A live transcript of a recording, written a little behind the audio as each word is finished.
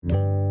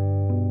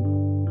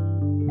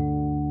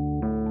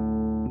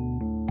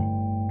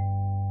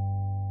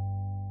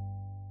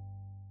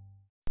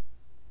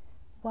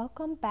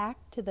Welcome back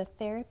to the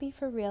Therapy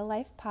for Real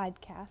Life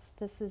podcast.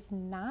 This is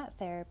not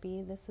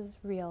therapy, this is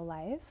real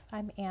life.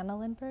 I'm Anna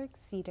Lindberg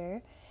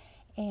Cedar,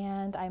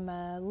 and I'm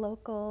a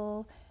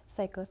local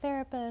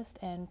psychotherapist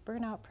and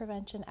burnout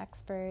prevention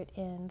expert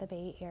in the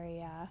Bay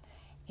Area,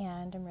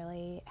 and I'm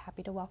really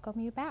happy to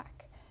welcome you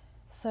back.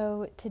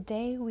 So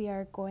today we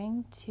are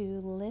going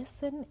to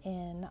listen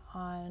in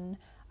on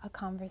a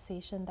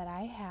conversation that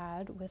I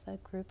had with a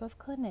group of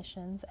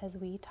clinicians as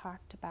we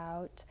talked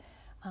about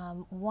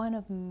one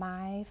of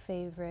my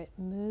favorite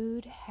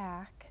mood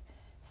hack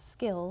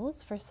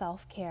skills for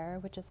self-care,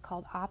 which is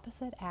called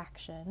opposite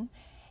action.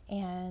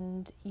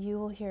 And you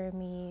will hear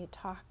me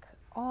talk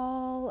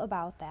all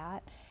about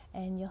that,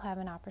 and you'll have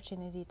an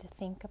opportunity to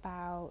think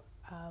about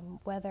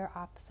whether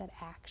opposite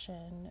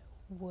action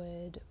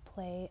would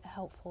play a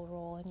helpful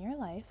role in your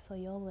life. So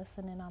you'll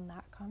listen in on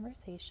that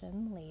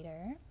conversation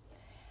later.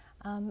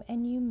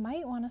 And you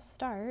might want to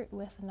start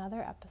with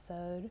another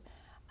episode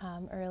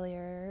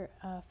earlier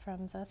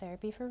from the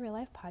Therapy for Real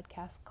Life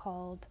podcast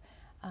called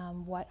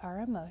What Are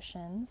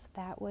Emotions?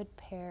 That would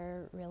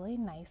pair really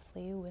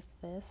nicely with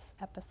this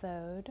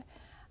episode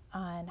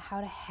on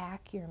how to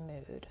hack your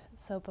mood.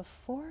 So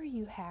before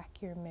you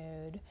hack your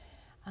mood,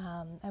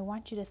 I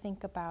want you to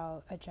think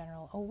about a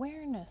general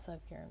awareness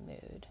of your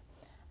mood.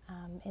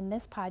 In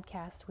this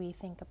podcast, we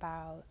think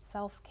about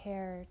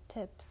self-care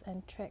tips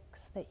and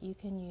tricks that you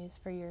can use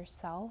for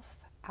yourself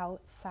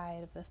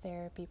outside of the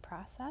therapy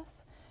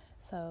process.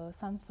 So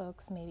some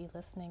folks may be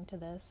listening to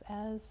this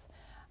as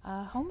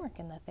homework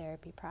in the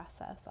therapy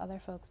process. Other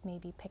folks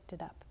maybe picked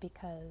it up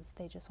because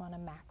they just want to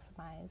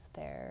maximize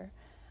their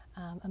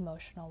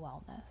emotional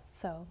wellness.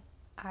 So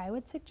I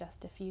would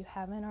suggest, if you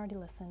haven't already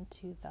listened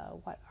to the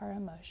What Are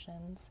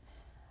Emotions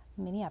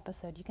mini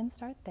episode, you can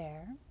start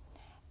there.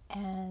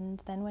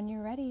 And then when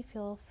you're ready,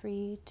 feel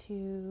free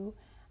to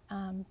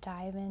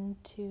dive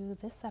into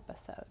this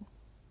episode.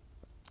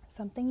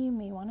 Something you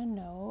may want to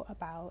know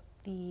about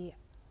the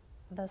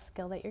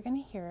skill that you're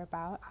going to hear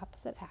about,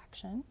 opposite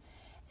action,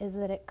 is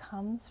that it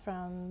comes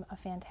from a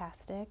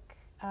fantastic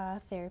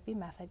therapy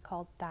method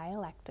called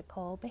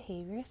dialectical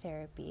behavior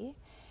therapy.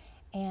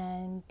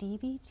 And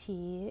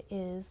DBT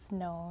is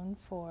known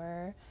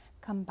for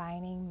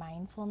combining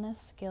mindfulness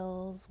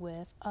skills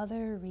with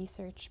other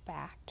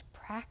research-backed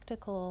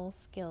practical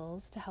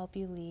skills to help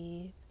you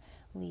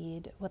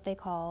lead what they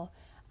call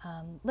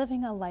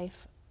living a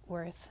life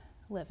worth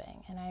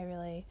living. And I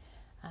really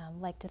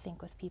like to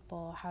think with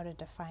people how to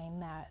define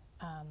that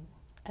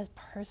as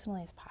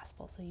personally as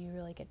possible, so you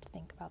really get to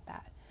think about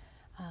that.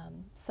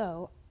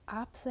 So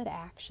opposite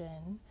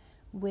action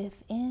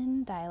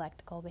within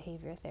dialectical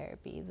behavior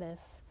therapy,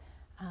 this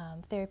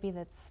therapy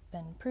that's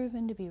been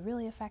proven to be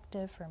really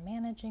effective for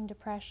managing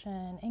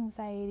depression,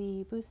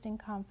 anxiety, boosting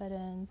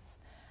confidence,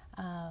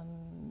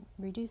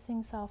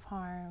 reducing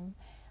self-harm.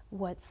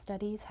 What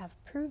studies have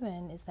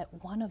proven is that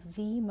one of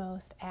the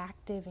most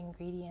active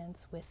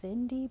ingredients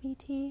within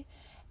DBT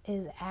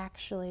is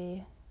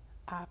actually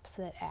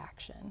opposite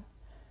action.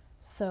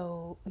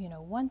 So,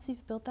 once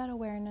you've built that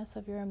awareness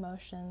of your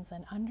emotions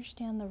and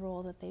understand the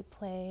role that they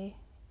play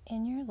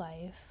in your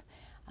life,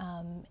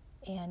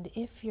 and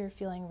if you're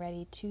feeling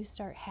ready to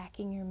start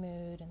hacking your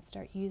mood and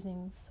start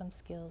using some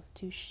skills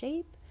to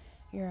shape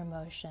your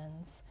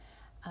emotions,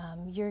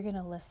 you're going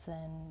to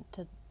listen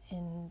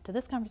into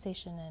this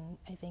conversation, and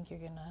I think you're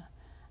going to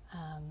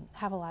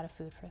have a lot of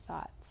food for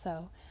thought.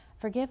 So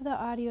forgive the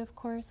audio, of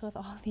course, with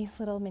all these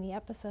little mini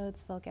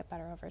episodes. They'll get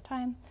better over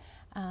time.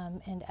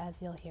 And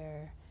as you'll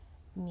hear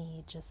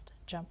me just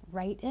jump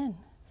right in.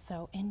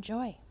 So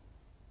enjoy.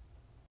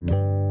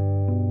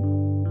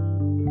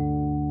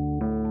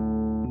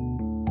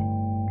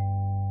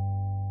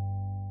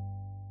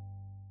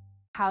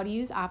 How to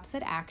use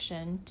opposite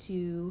action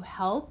to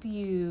help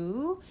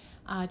you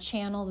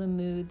channel the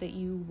mood that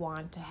you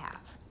want to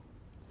have.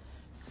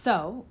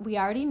 So we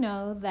already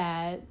know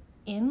that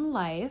in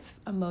life,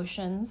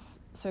 emotions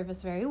serve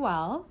us very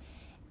well,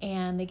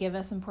 and they give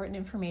us important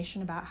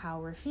information about how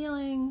we're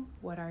feeling,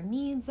 what our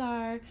needs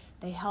are.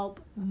 They help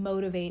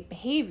motivate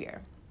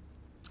behavior.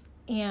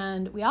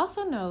 And we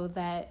also know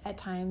that at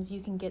times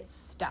you can get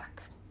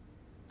stuck.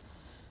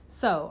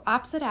 So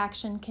opposite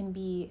action can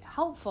be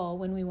helpful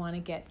when we want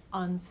to get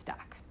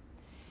unstuck.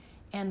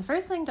 And the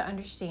first thing to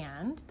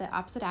understand that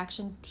opposite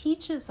action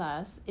teaches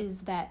us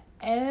is that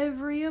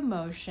every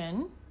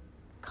emotion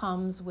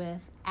comes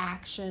with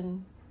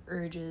action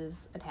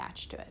urges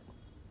attached to it,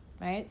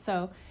 right?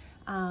 So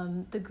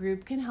the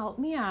group can help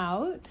me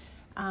out.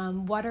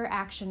 What are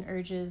action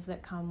urges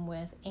that come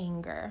with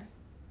anger?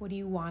 What do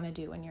you want to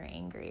do when you're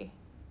angry?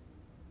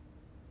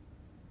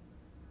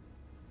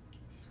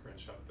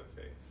 Scrunch up the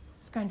face.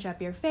 Scrunch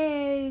up your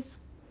face,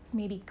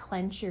 maybe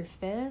clench your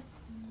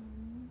fists.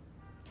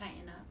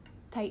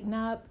 Tighten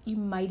up. You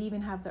might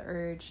even have the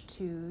urge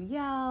to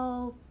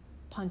yell,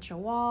 punch a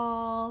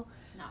wall,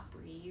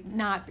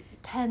 not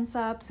tense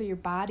up so your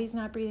body's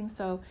not breathing.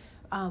 So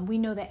we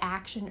know that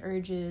action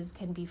urges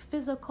can be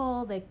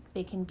physical.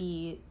 They can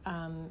be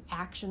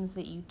actions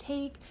that you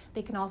take.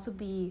 They can also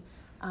be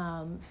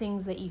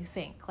things that you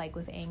think. Like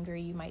with anger,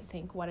 you might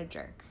think, what a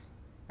jerk,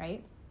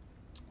 right?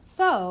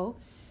 So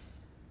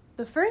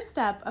the first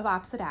step of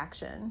opposite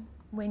action,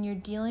 when you're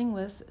dealing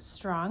with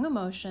strong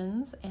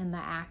emotions and the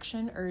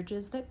action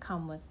urges that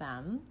come with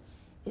them,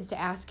 is to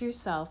ask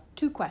yourself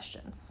 2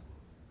 questions.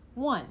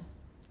 1,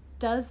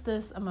 does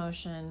this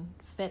emotion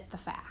fit the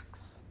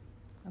facts?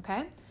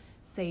 Okay?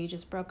 Say you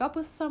just broke up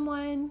with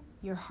someone,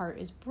 your heart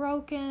is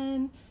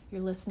broken,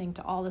 you're listening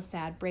to all the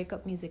sad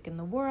breakup music in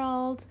the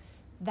world.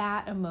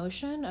 That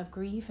emotion of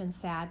grief and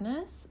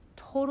sadness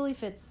totally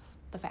fits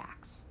the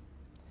facts.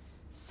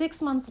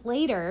 6 months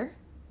later,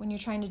 when you're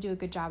trying to do a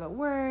good job at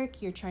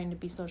work, you're trying to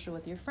be social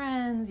with your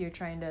friends, you're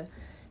trying to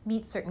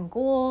meet certain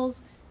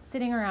goals,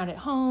 sitting around at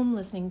home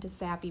listening to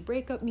sappy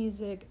breakup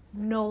music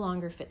no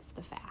longer fits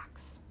the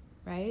facts,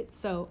 right?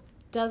 So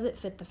does it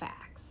fit the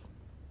facts?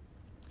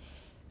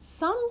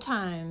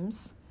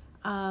 Sometimes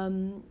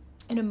an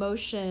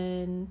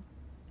emotion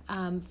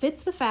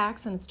fits the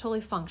facts and it's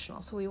totally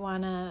functional. So we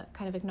want to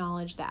kind of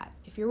acknowledge that.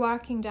 If you're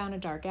walking down a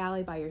dark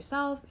alley by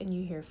yourself and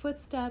you hear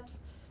footsteps,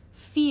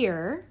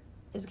 fear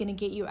is going to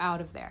get you out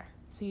of there.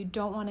 So you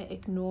don't want to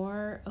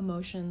ignore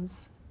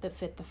emotions that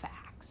fit the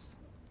facts.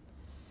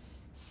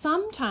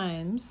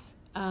 Sometimes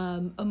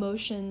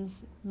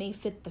emotions may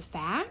fit the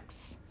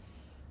facts,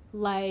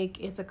 like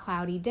it's a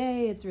cloudy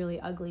day, it's really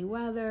ugly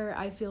weather,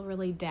 I feel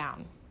really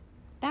down.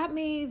 That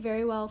may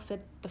very well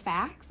fit the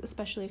facts,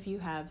 especially if you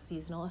have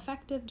seasonal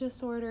affective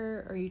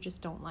disorder or you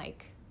just don't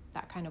like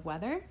that kind of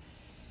weather.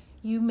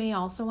 You may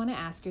also want to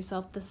ask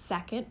yourself the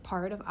second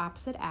part of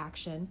opposite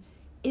action,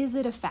 is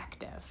it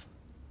effective?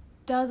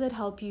 Does it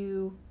help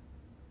you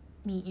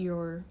meet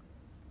your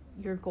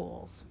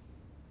goals?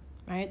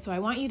 Right? So I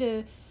want you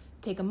to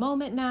take a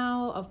moment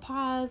now of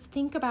pause,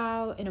 think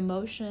about an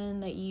emotion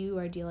that you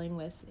are dealing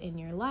with in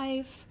your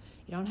life.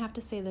 You don't have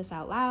to say this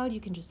out loud. You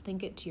can just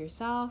think it to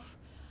yourself.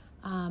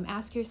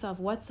 Ask yourself,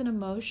 what's an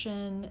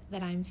emotion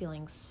that I'm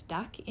feeling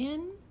stuck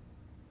in?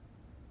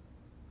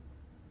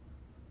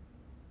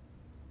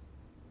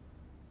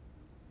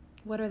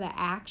 What are the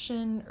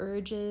action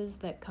urges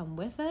that come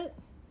with it?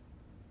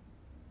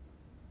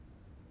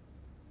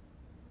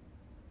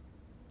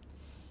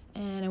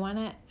 And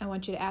I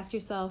want you to ask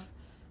yourself,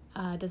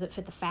 does it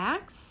fit the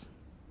facts?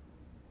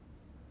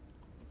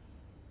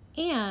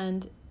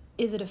 And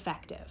is it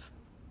effective?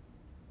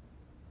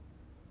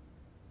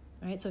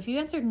 Right? So if you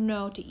answered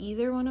no to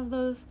either one of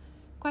those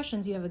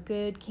questions, you have a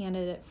good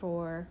candidate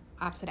for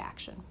opposite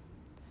action.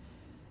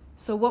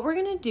 So what we're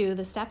going to do,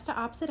 the steps to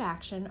opposite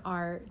action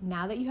are,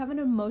 now that you have an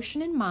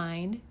emotion in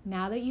mind,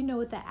 now that you know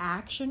what the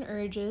action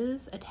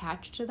urges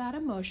attached to that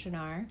emotion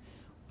are,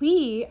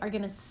 we are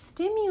going to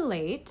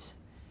stimulate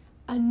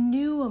a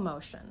new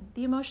emotion,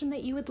 the emotion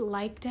that you would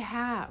like to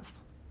have,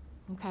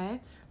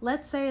 okay?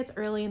 Let's say it's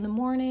early in the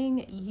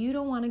morning, you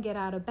don't want to get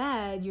out of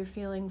bed, you're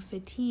feeling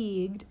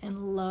fatigued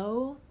and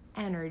low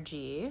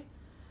energy.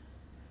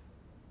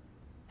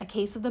 A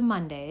case of the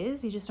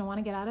Mondays, you just don't want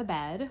to get out of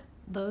bed.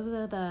 Those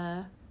are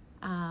the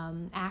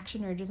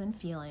action urges and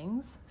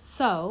feelings.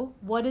 So,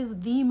 what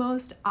is the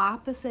most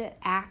opposite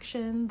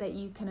action that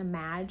you can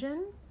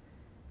imagine?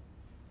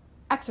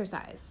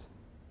 Exercise,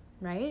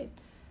 right?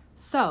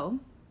 So,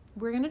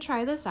 we're going to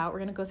try this out. We're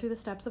going to go through the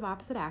steps of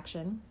opposite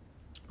action.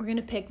 We're going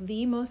to pick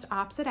the most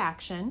opposite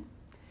action,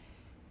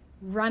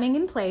 running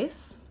in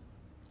place.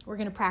 We're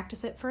going to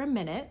practice it for a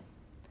minute.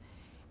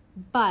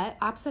 But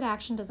opposite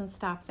action doesn't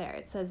stop there.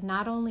 It says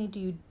not only do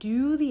you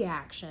do the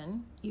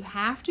action, you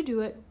have to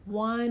do it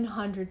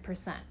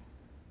 100%,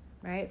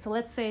 right? So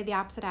let's say the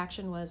opposite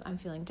action was I'm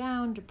feeling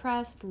down,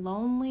 depressed,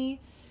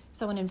 lonely.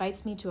 Someone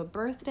invites me to a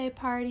birthday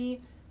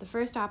party. The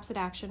first opposite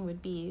action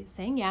would be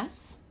saying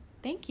yes.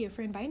 Thank you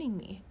for inviting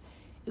me.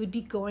 It would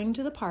be going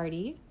to the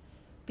party,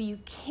 but you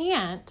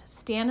can't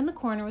stand in the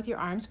corner with your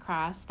arms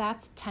crossed.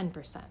 That's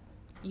 10%.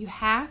 You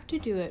have to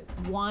do it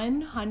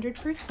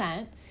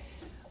 100%,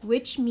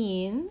 which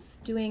means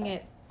doing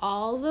it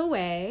all the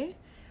way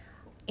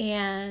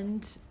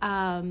and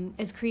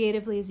as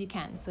creatively as you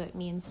can. So it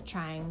means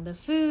trying the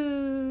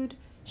food,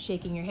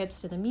 shaking your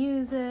hips to the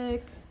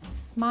music,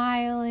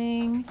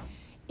 smiling.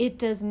 It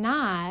does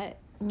not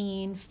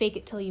mean fake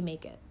it till you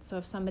make it. So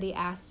if somebody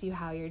asks you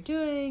how you're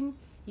doing,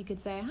 you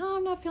could say, oh,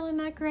 I'm not feeling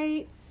that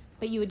great.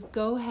 But you would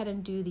go ahead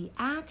and do the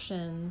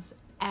actions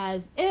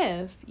as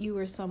if you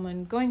were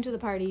someone going to the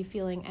party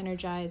feeling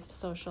energized,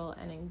 social,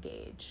 and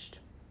engaged.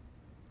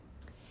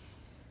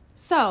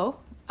 So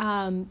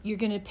you're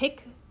going to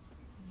pick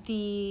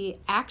the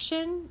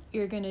action,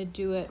 you're going to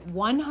do it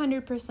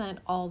 100%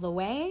 all the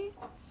way,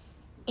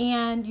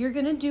 and you're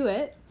going to do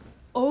it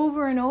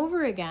over and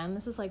over again.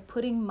 This is like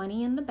putting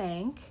money in the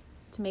bank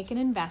to make an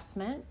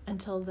investment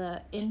until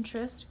the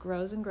interest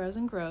grows and grows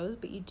and grows,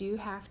 but you do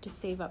have to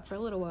save up for a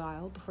little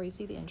while before you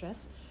see the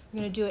interest.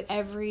 You're going to do it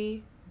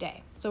every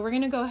day. So we're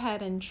going to go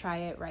ahead and try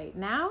it right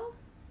now.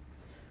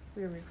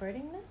 We're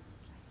recording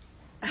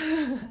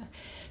this.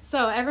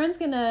 So everyone's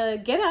going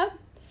to get up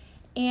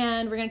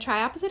And we're going to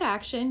try opposite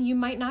action. You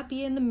might not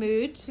be in the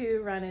mood to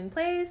run in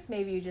place.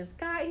 Maybe you just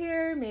got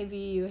here. Maybe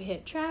you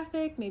hit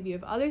traffic. Maybe you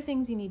have other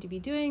things you need to be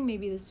doing.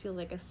 Maybe this feels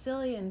like a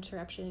silly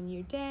interruption in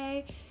your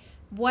day.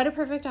 What a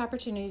perfect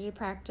opportunity to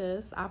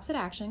practice opposite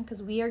action,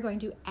 because we are going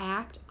to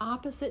act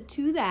opposite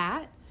to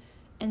that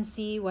and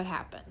see what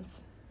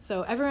happens.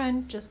 So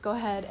everyone just go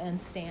ahead and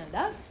stand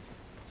up.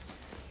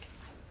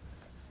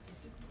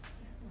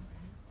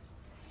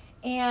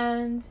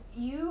 And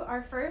you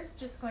are first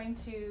just going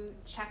to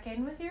check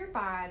in with your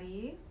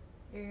body.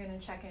 You're going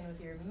to check in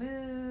with your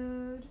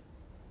mood,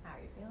 how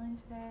you're feeling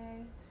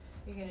today.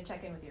 You're going to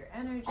check in with your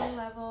energy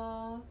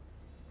level.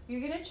 You're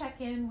going to check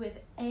in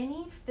with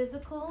any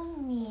physical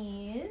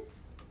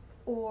needs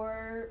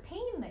or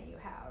pain that you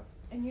have.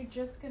 And you're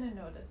just going to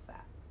notice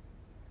that.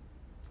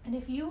 And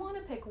if you want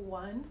to pick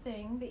one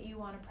thing that you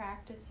want to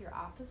practice your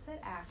opposite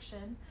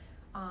action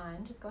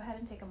on, just go ahead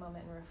and take a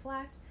moment and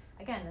reflect.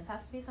 Again, this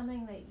has to be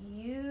something that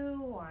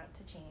you want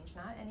to change,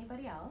 not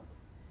anybody else.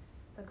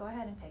 So go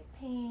ahead and pick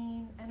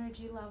pain,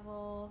 energy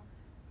level,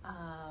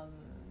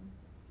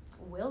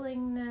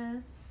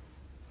 willingness,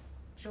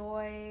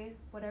 joy,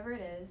 whatever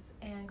it is.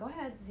 And go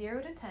ahead,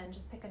 0 to 10,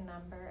 just pick a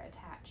number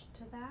attached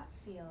to that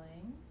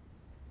feeling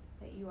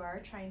that you are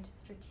trying to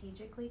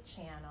strategically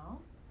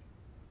channel.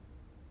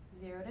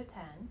 0 to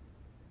 10.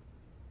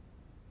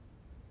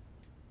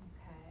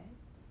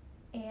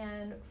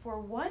 And for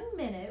 1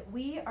 minute,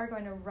 we are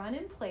going to run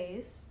in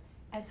place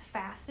as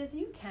fast as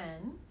you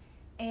can,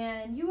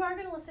 and you are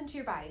going to listen to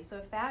your body. So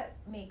if that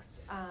makes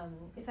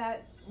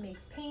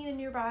pain in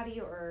your body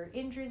or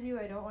injures you,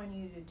 I don't want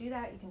you to do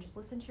that. You can just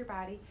listen to your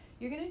body.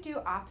 You're going to do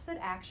opposite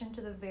action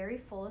to the very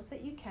fullest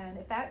that you can.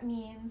 If that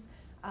means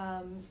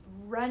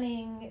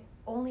running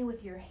only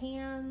with your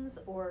hands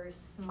or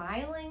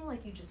smiling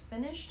like you just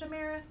finished a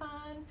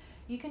marathon,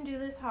 you can do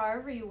this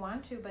however you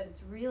want to, but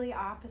it's really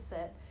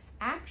opposite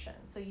action.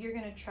 So you're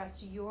going to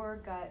trust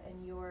your gut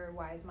and your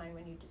wise mind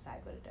when you decide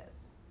what it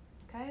is.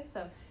 Okay,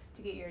 so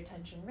to get your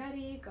attention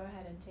ready, go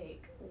ahead and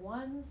take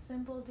one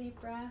simple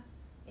deep breath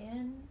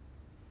in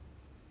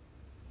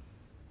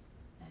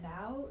and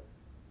out.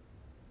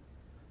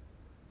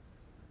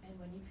 And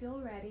when you feel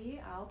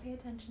ready, I'll pay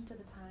attention to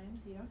the time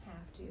so you don't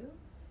have to.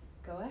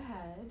 Go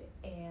ahead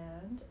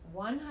and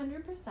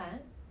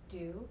 100%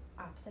 do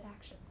opposite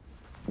action.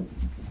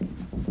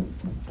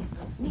 Get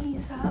those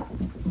knees up,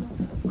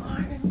 move those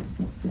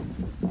arms,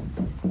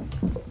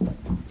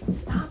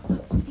 stomp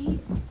those feet,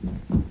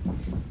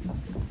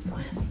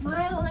 put a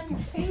smile on your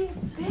face,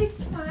 big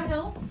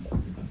smile.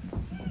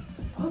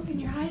 Open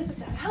your eyes if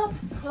that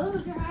helps,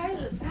 close your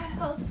eyes if that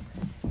helps.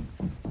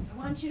 I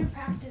want you to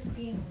practice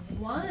being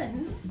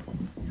one,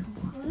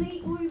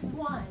 completely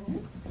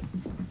one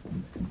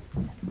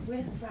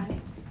with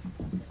running.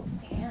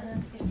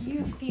 And if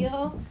you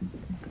feel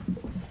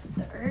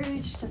the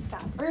urge to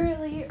stop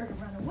early or to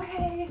run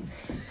away,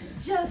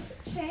 just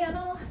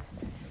channel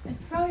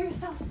and throw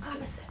yourself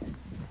opposite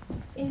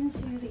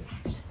into the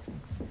action,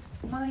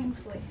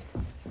 mindfully.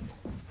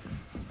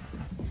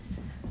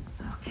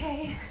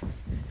 Okay.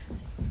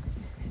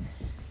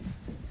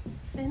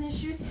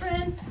 Finish your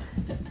sprints.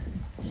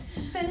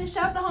 Finish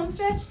out the home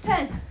stretch.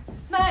 10,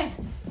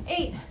 9,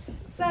 8,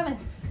 7,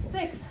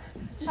 6,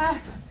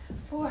 5,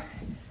 4,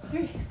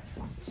 3,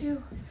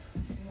 2,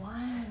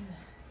 1.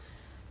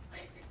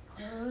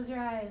 Close your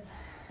eyes.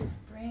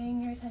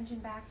 Bring your attention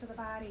back to the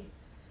body.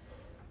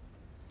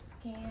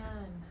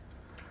 Scan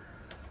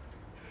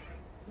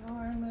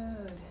your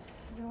mood,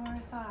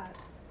 your thoughts,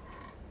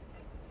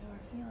 your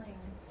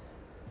feelings.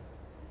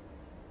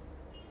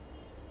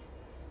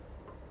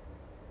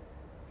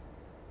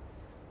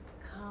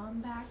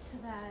 Come back to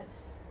that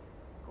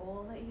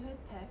goal that you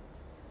had picked,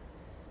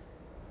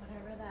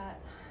 whatever that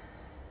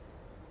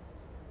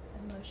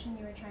emotion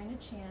you were trying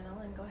to channel,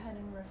 and go ahead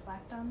and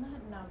reflect on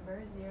that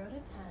number, 0 to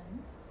 10.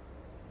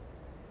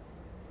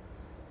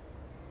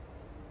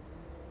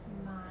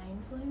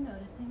 Mindfully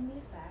noticing the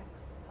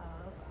effects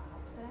of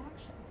opposite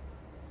action.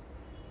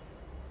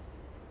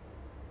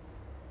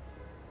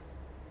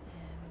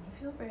 And when you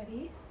feel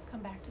ready,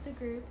 come back to the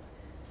group,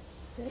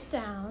 sit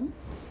down.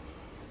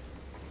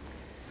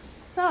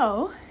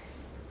 So,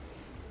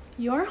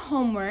 your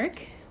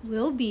homework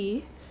will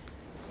be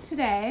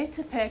today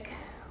to pick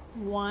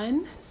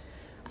one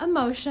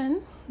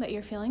emotion that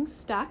you're feeling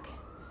stuck,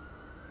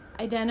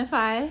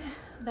 identify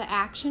the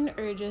action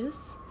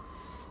urges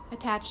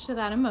attached to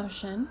that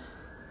emotion,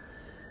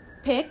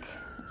 pick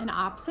an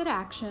opposite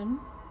action,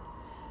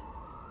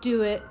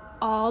 do it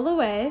all the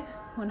way,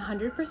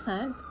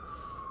 100%,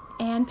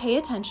 and pay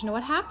attention to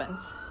what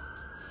happens.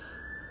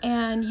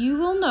 And you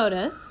will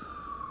notice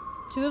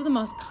two of the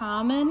most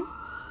common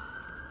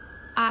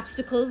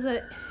obstacles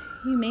that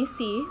you may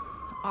see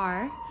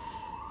are,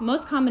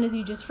 most common is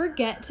you just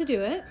forget to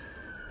do it.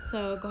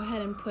 So go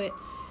ahead and put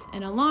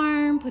an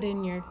alarm, put it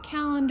in your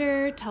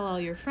calendar, tell all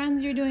your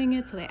friends you're doing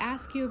it so they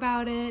ask you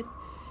about it.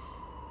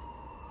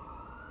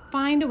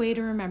 Find a way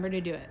to remember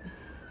to do it.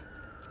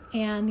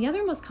 And the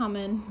other most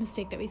common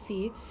mistake that we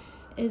see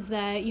is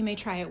that you may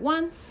try it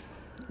once,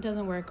 it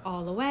doesn't work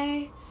all the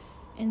way,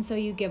 And so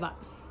you give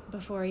up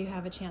before you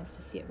have a chance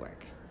to see it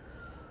work.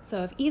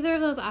 So if either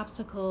of those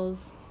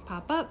obstacles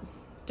pop up,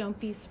 don't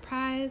be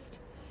surprised.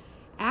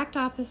 Act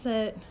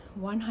opposite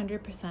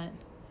 100%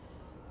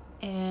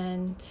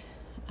 and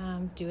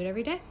do it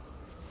every day.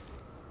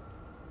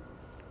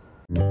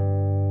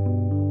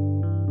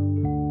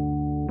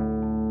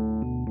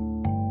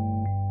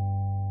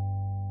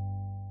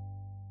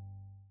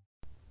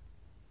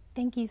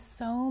 Thank you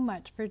so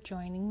much for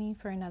joining me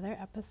for another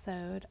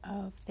episode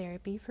of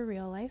Therapy for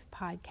Real Life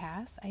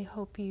podcast. I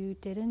hope you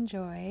did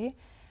enjoy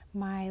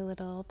my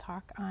little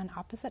talk on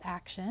opposite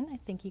action. I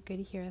think you could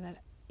hear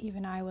that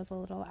even I was a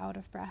little out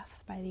of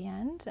breath by the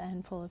end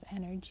and full of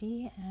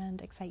energy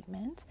and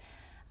excitement.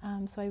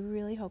 So I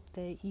really hope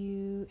that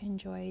you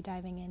enjoy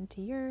diving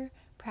into your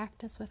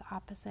practice with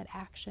opposite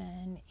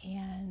action,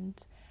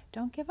 and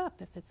don't give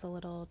up if it's a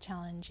little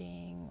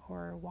challenging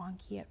or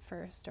wonky at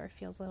first, or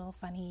feels a little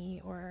funny,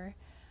 or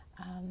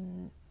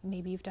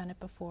maybe you've done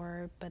it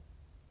before but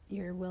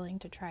you're willing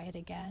to try it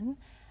again.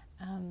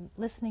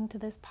 Listening to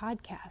this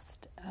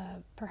podcast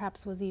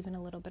perhaps was even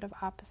a little bit of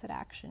opposite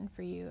action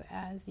for you,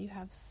 as you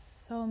have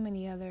so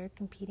many other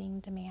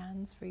competing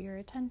demands for your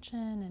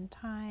attention and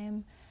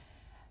time.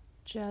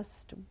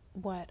 Just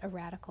what a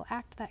radical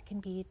act that can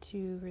be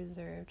to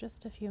reserve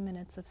just a few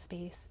minutes of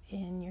space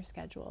in your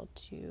schedule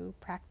to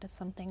practice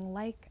something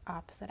like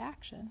opposite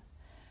action.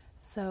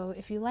 So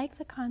if you like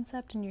the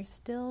concept and you're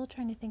still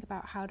trying to think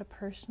about how to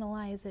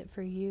personalize it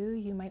for you,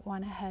 you might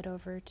want to head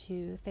over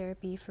to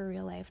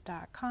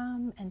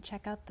therapyforreallife.com and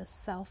check out the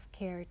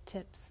self-care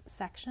tips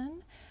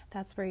section.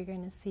 That's where you're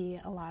going to see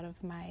a lot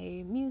of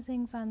my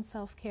musings on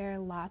self-care,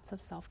 lots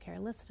of self-care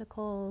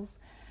listicles.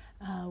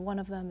 One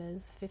of them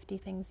is 50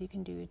 things you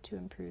can do to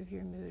improve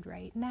your mood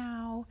right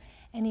now.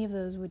 Any of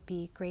those would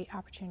be great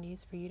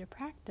opportunities for you to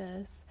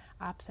practice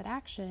opposite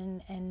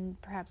action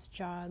and perhaps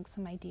jog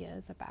some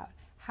ideas about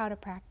how to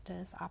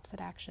practice opposite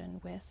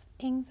action with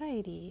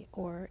anxiety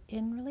or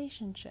in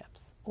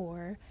relationships,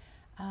 or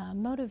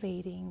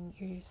motivating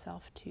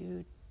yourself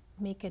to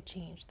make a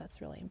change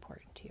that's really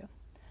important to you.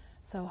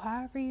 So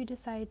however you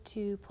decide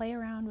to play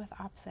around with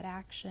opposite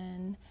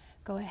action,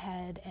 go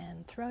ahead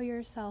and throw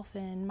yourself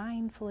in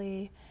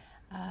mindfully,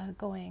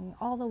 going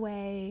all the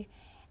way,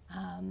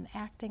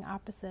 acting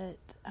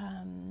opposite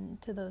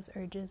to those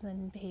urges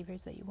and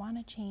behaviors that you want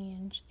to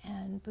change,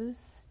 and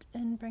boost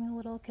and bring a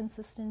little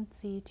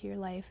consistency to your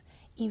life,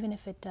 even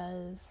if it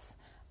does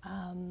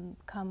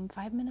come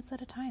 5 minutes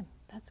at a time.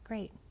 That's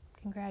great.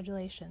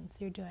 Congratulations,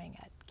 you're doing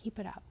it. Keep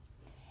it up,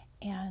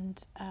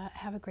 and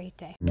have a great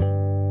day.